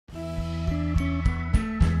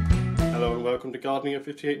welcome to Gardening at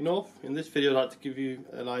 58 North. In this video I'd like to give you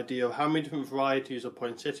an idea of how many different varieties of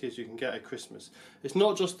poinsettias you can get at Christmas. It's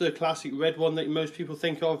not just the classic red one that most people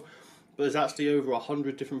think of, but there's actually over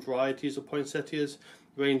 100 different varieties of poinsettias,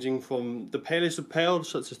 ranging from the palest of pale,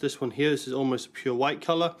 such as this one here. This is almost a pure white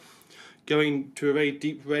colour, going to a very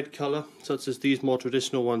deep red colour, such as these more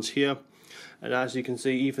traditional ones here. And as you can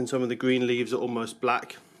see, even some of the green leaves are almost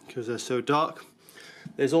black because they're so dark.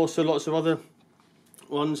 There's also lots of other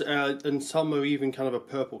ones, and some are even kind of a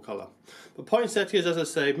purple colour. But poinsettias, as I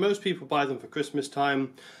say, most people buy them for Christmas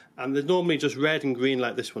time, and they're normally just red and green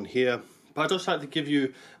like this one here. But I'd just like to give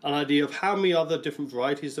you an idea of how many other different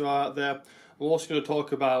varieties there are out there. I'm also going to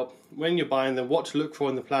talk about, when you're buying them, what to look for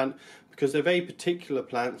in the plant, because they're very particular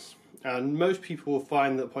plants, and most people will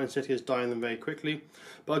find that poinsettias die in them very quickly.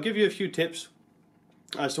 But I'll give you a few tips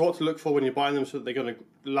as to what to look for when you're buying them so that they're going to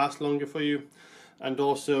last longer for you, and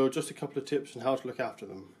also just a couple of tips on how to look after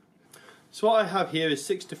them. So what I have here is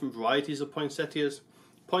 6 different varieties of poinsettias.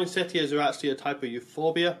 Poinsettias are actually a type of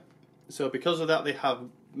euphorbia, so because of that they have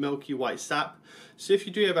milky white sap. So if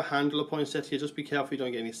you do ever handle a poinsettia, just be careful you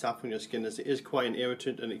don't get any sap on your skin, as it is quite an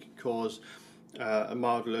irritant and it can cause a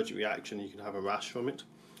mild allergic reaction. You can have a rash from it.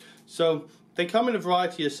 So they come in a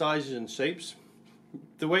variety of sizes and shapes.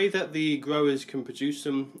 The way that the growers can produce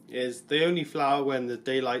them is they only flower when the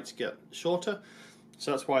daylights get shorter, so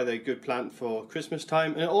that's why they're a good plant for Christmas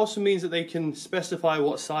time. And it also means that they can specify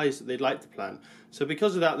what size that they'd like to plant. So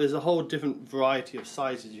because of that, there's a whole different variety of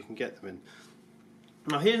sizes you can get them in.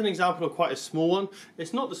 Now here's an example of quite a small one.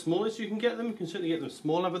 It's not the smallest you can get them, you can certainly get them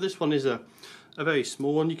smaller, but this one is a very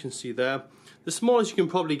small one, you can see there. The smallest you can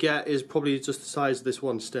probably get is probably just the size of this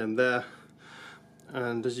one stem there.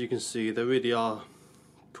 And as you can see, they really are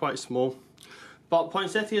quite small. But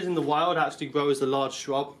poinsettias in the wild actually grow as a large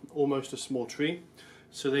shrub, almost a small tree.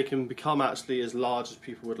 So they can become actually as large as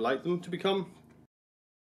people would like them to become.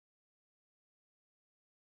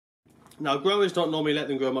 Now growers don't normally let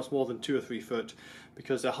them grow much more than 2 or 3 foot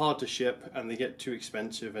because they're hard to ship and they get too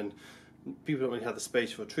expensive, and people don't really have the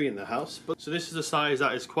space for a tree in their house. So this is a size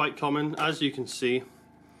that is quite common. As you can see,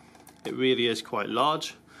 it really is quite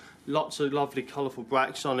large. Lots of lovely colourful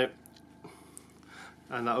bracts on it,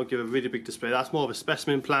 and that will give a really big display. That's more of a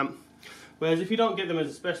specimen plant. Whereas if you don't get them as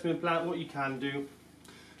a specimen plant, what you can do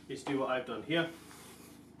is do what I've done here,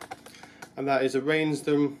 and that is arrange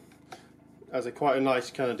them as quite a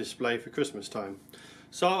nice kind of display for Christmas time.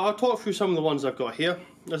 So I'll talk through some of the ones I've got here.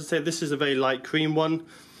 As I say, this is a very light cream one,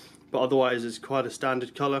 but otherwise it's quite a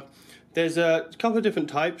standard colour. There's a couple of different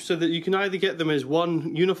types, so that you can either get them as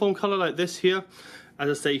one uniform colour like this here. As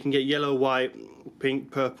I say, you can get yellow, white,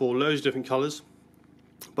 pink, purple, loads of different colours,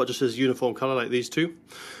 but just as uniform colour like these two.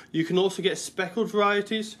 You can also get speckled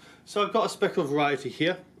varieties. So I've got a speckled variety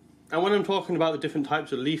here, and when I'm talking about the different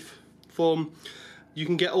types of leaf form, you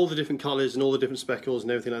can get all the different colours and all the different speckles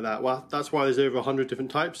and everything like that. Well, that's why there's over 100 different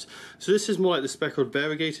types. So this is more like the speckled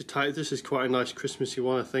variegated type. This is quite a nice Christmassy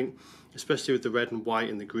one, I think, especially with the red and white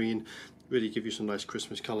and the green. Really give you some nice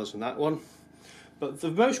Christmas colours on that one. But the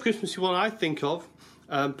most Christmassy one I think of,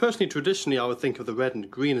 personally, traditionally, I would think of the red and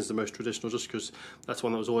green as the most traditional, just because that's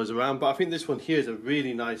one that was always around. But I think this one here is a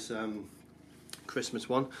really nice Christmas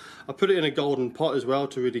one. I put it in a golden pot as well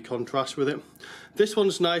to really contrast with it. This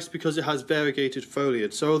one's nice because it has variegated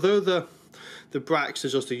foliage. So although the bracts are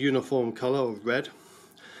just a uniform colour of red,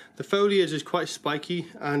 the foliage is quite spiky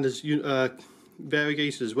and is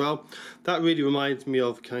variegated as well. That really reminds me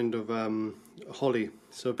of kind of holly.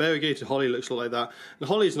 So variegated holly looks a lot like that. And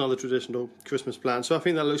holly is another traditional Christmas plant, so I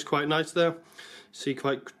think that looks quite nice there. See,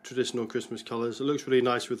 quite traditional Christmas colours. It looks really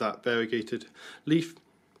nice with that variegated leaf.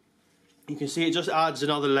 You can see it just adds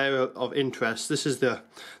another layer of interest. This is the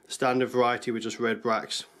standard variety with just red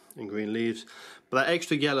bracts and green leaves. But that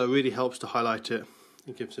extra yellow really helps to highlight it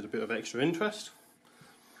and gives it a bit of extra interest.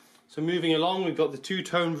 So moving along, we've got the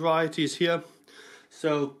two-tone varieties here.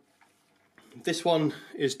 So this one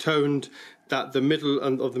is toned that the middle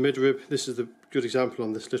of the midrib. This is a good example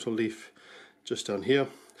on this little leaf just down here.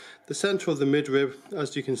 The centre of the midrib,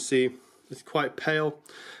 as you can see, is quite pale,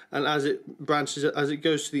 and as it branches, as it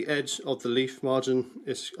goes to the edge of the leaf margin,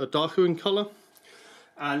 it's a darker in colour.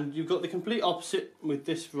 And you've got the complete opposite with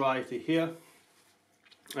this variety here.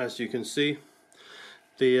 As you can see,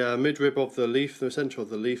 the midrib of the leaf, the centre of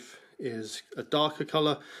the leaf, is a darker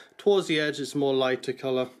colour. Towards the edge it's more lighter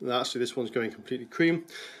colour, and actually this one's going completely cream.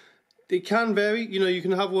 It can vary, you know, you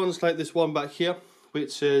can have ones like this one back here,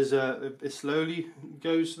 which is it slowly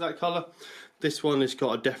goes to that colour. This one has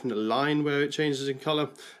got a definite line where it changes in colour.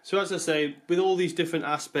 So as I say, with all these different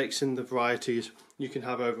aspects in the varieties, you can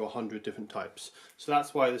have over 100 different types. So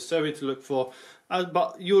that's why there's so many to look for.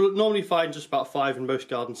 But you'll normally find just about 5 in most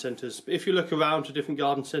garden centres. But if you look around to different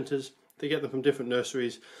garden centres, they get them from different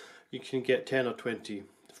nurseries, you can get 10 or 20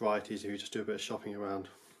 varieties if you just do a bit of shopping around.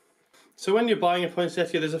 So when you're buying a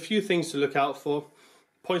poinsettia, there's a few things to look out for.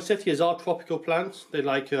 Poinsettias are tropical plants. They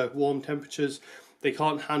like warm temperatures. They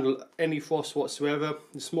can't handle any frost whatsoever.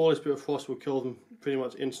 The smallest bit of frost will kill them pretty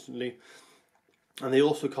much instantly. And they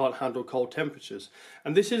also can't handle cold temperatures.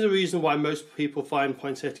 And this is a reason why most people find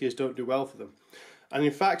poinsettias don't do well for them. And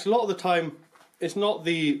in fact, a lot of the time, it's not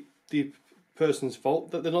the person's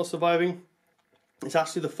fault that they're not surviving. It's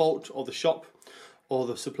actually the fault of the shop, or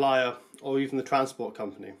the supplier, or even the transport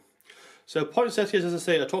company. So poinsettias, as I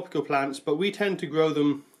say, are tropical plants, but we tend to grow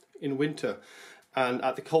them in winter and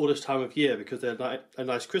at the coldest time of year because they're a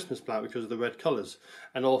nice Christmas plant because of the red colours.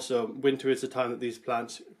 And also winter is the time that these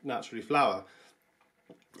plants naturally flower.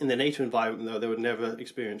 In the native environment though, they would never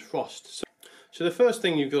experience frost. So the first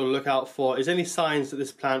thing you've got to look out for is any signs that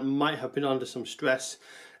this plant might have been under some stress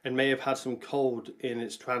and may have had some cold in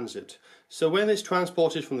its transit. So when it's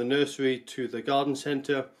transported from the nursery to the garden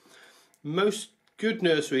centre, most good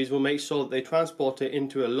nurseries will make sure that they transport it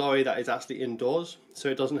into a lorry that is actually indoors, so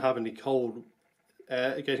it doesn't have any cold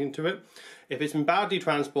air getting to it. If it's been badly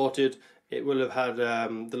transported, it will have had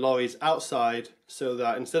the lorries outside, so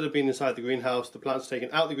that instead of being inside the greenhouse, the plant's taken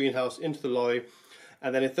out the greenhouse into the lorry.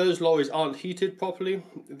 And then if those lorries aren't heated properly,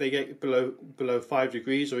 they get below 5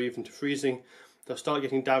 degrees or even to freezing, they'll start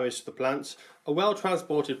getting damage to the plants. A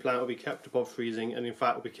well-transported plant will be kept above freezing, and in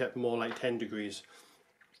fact will be kept more like 10 degrees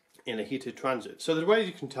in a heated transit. So the way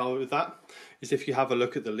you can tell with that is if you have a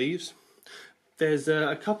look at the leaves. There's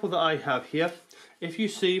a couple that I have here. If you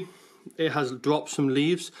see it has dropped some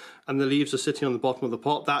leaves and the leaves are sitting on the bottom of the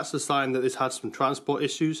pot, that's a sign that it's had some transport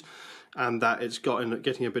issues and that it's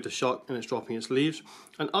getting a bit of shock and it's dropping its leaves.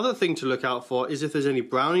 Another thing to look out for is if there's any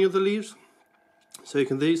browning of the leaves. So you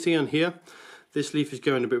can see on here, this leaf is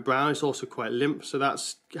going a bit brown. It's also quite limp, so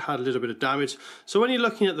that's had a little bit of damage. So when you're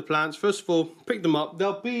looking at the plants, first of all, pick them up.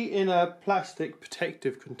 They'll be in a plastic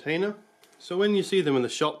protective container. So when you see them in the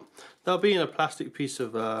shop, they'll be in a plastic piece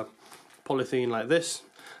of polythene like this,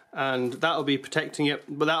 and that'll be protecting it,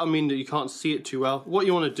 but that'll mean that you can't see it too well. What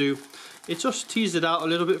you want to do is just tease it out a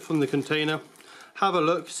little bit from the container, have a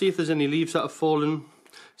look, see if there's any leaves that have fallen,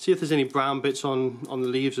 see if there's any brown bits on the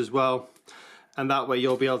leaves as well, and that way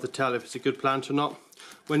you'll be able to tell if it's a good plant or not.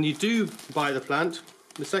 When you do buy the plant,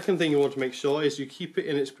 the second thing you want to make sure is you keep it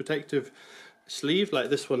in its protective sleeve like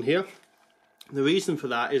this one here. The reason for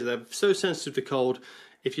that is they're so sensitive to cold.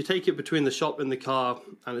 If you take it between the shop and the car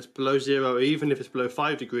and it's below 0, or even if it's below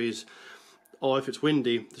 5 degrees, or if it's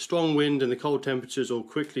windy, the strong wind and the cold temperatures will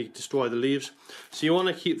quickly destroy the leaves. So you want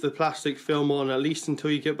to keep the plastic film on at least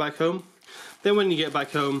until you get back home. Then when you get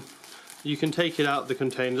back home, you can take it out of the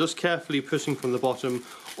container, just carefully pushing from the bottom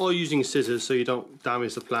or using scissors so you don't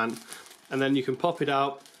damage the plant. And then you can pop it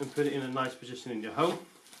out and put it in a nice position in your home.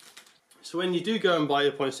 So when you do go and buy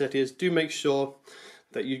your poinsettias, do make sure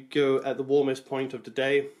that you go at the warmest point of the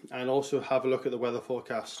day and also have a look at the weather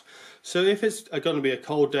forecast. So if it's going to be a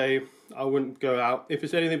cold day, I wouldn't go out. If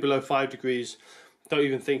it's anything below 5 degrees, don't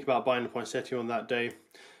even think about buying a poinsettia on that day.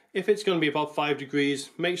 If it's going to be above 5 degrees,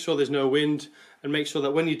 make sure there's no wind, and make sure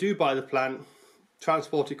that when you do buy the plant,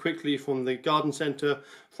 transport it quickly from the garden centre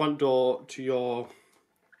front door to your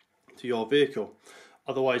vehicle.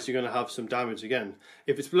 Otherwise you're going to have some damage again.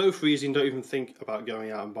 If it's below freezing, don't even think about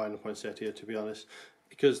going out and buying a poinsettia, to be honest,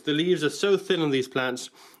 because the leaves are so thin on these plants,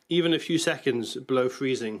 even a few seconds below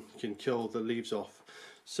freezing can kill the leaves off.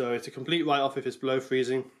 So it's a complete write-off if it's below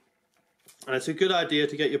freezing, and it's a good idea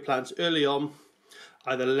to get your plants early on,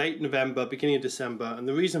 either late November, beginning of December. And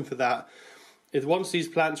the reason for that is once these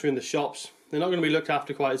plants are in the shops, they're not going to be looked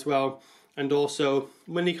after quite as well, and also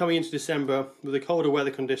when you're coming into December with the colder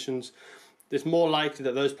weather conditions, it's more likely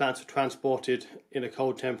that those plants are transported in a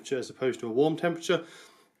cold temperature as opposed to a warm temperature.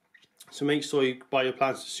 So make sure you buy your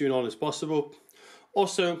plants as soon on as possible.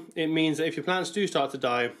 Also, it means that if your plants do start to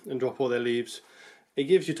die and drop all their leaves, it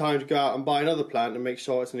gives you time to go out and buy another plant and make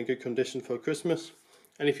sure it's in a good condition for Christmas.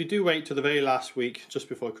 And if you do wait till the very last week, just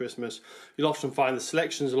before Christmas, you'll often find the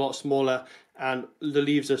selection's a lot smaller and the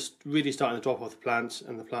leaves are really starting to drop off the plants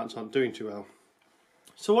and the plants aren't doing too well.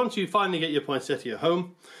 So once you finally get your poinsettia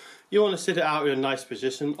home, you want to sit it out in a nice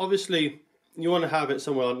position. Obviously, you want to have it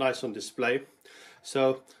somewhere nice on display.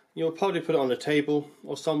 So you'll probably put it on a table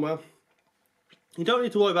or somewhere. You don't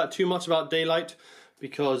need to worry about too much about daylight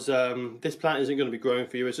because this plant isn't going to be growing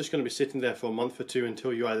for you. It's just going to be sitting there for a month or two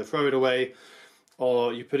until you either throw it away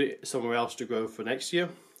or you put it somewhere else to grow for next year.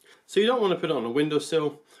 So you don't want to put it on a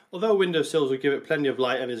windowsill. Although windowsills will give it plenty of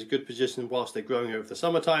light and is a good position whilst they're growing over the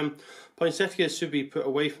summertime, poinsettias should be put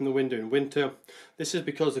away from the window in winter. This is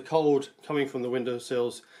because the cold coming from the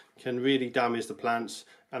windowsills can really damage the plants,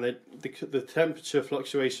 and the temperature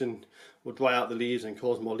fluctuation will dry out the leaves and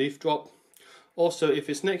cause more leaf drop. Also, if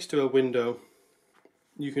it's next to a window,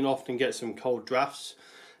 you can often get some cold drafts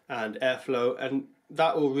and airflow, and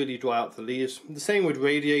that will really dry out the leaves. The same with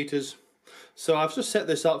radiators. So I've just set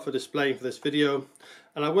this up for display for this video,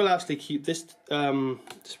 and I will actually keep this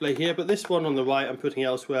display here, but this one on the right I'm putting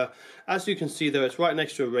elsewhere. As you can see there, it's right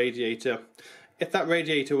next to a radiator. If that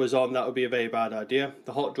radiator was on, that would be a very bad idea.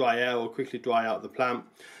 The hot dry air will quickly dry out the plant.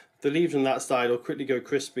 The leaves on that side will quickly go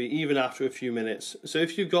crispy even after a few minutes. So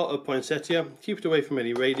if you've got a poinsettia, keep it away from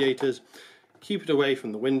any radiators, keep it away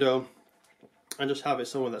from the window, and just have it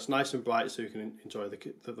somewhere that's nice and bright so you can enjoy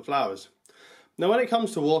the flowers. Now when it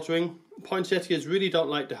comes to watering, poinsettias really don't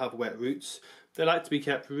like to have wet roots. They like to be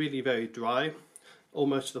kept really very dry,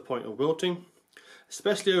 almost to the point of wilting,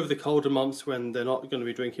 especially over the colder months when they're not going to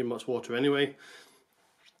be drinking much water anyway.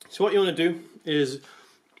 So what you want to do is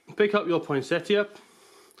pick up your poinsettia,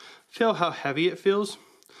 feel how heavy it feels.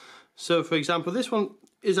 So for example, this one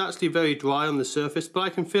is actually very dry on the surface, but I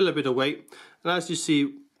can feel a bit of weight, and as you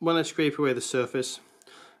see, when I scrape away the surface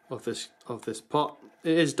of this pot,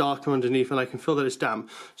 it is darker underneath and I can feel that it's damp.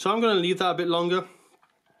 So I'm going to leave that a bit longer.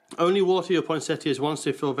 Only water your poinsettias once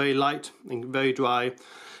they feel very light and very dry,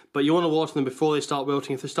 but you want to water them before they start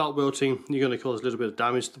wilting. If they start wilting, you're going to cause a little bit of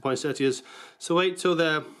damage to the poinsettias. So wait till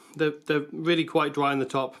they're really quite dry on the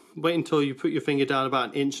top. Wait until you put your finger down about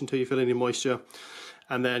an inch until you feel any moisture,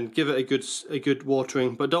 and then give it a good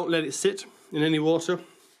watering, but don't let it sit in any water.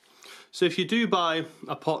 So if you do buy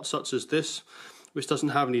a pot such as this, which doesn't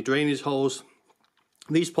have any drainage holes,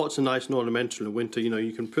 these pots are nice and ornamental in winter. You know,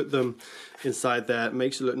 you can put them inside there. It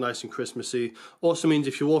makes it look nice and Christmassy. Also means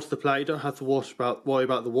if you water the plant, you don't have to worry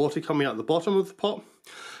about the water coming out the bottom of the pot.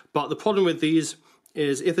 But the problem with these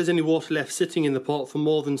is if there's any water left sitting in the pot for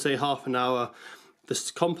more than, say, half an hour,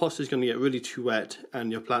 the compost is going to get really too wet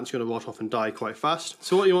and your plant's going to rot off and die quite fast.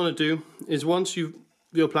 So what you want to do is once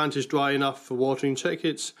your plant is dry enough for watering, check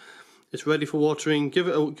it's ready for watering, give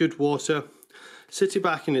it a good water, sit it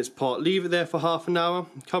back in its pot, leave it there for half an hour,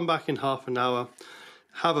 come back in half an hour,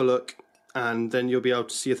 have a look, and then you'll be able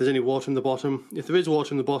to see if there's any water in the bottom. If there is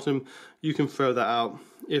water in the bottom, you can throw that out.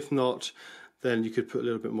 If not, then you could put a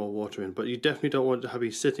little bit more water in, but you definitely don't want to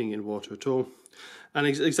be sitting in water at all. An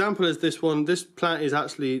example is this one. This plant is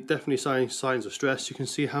actually definitely showing signs of stress. You can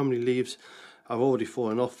see how many leaves have already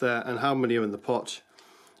fallen off there and how many are in the pot,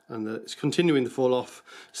 and it's continuing to fall off.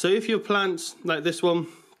 So if your plants like this one,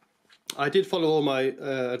 I did follow all my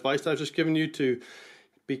advice that I've just given you to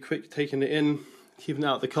be quick taking it in, keeping it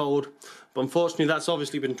out of the cold, but unfortunately that's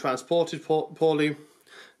obviously been transported poorly.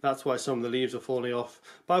 That's why some of the leaves are falling off.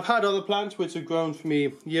 But I've had other plants which have grown for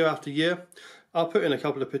me year after year. I'll put in a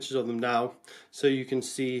couple of pictures of them now so you can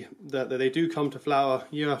see that they do come to flower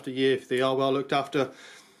year after year if they are well looked after.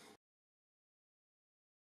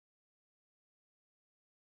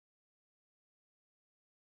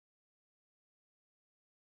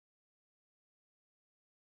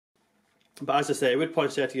 But as I say, with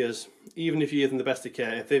poinsettias, even if you give them the best of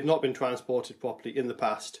care, if they've not been transported properly in the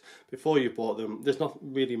past, before you bought them, there's not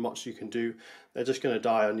really much you can do. They're just going to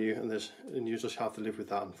die on you, and you just have to live with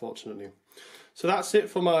that, unfortunately. So that's it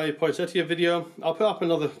for my poinsettia video. I'll put up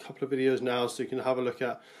another couple of videos now so you can have a look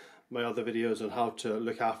at my other videos on how to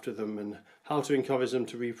look after them and how to encourage them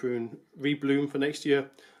to rebloom for next year,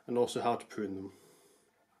 and also how to prune them.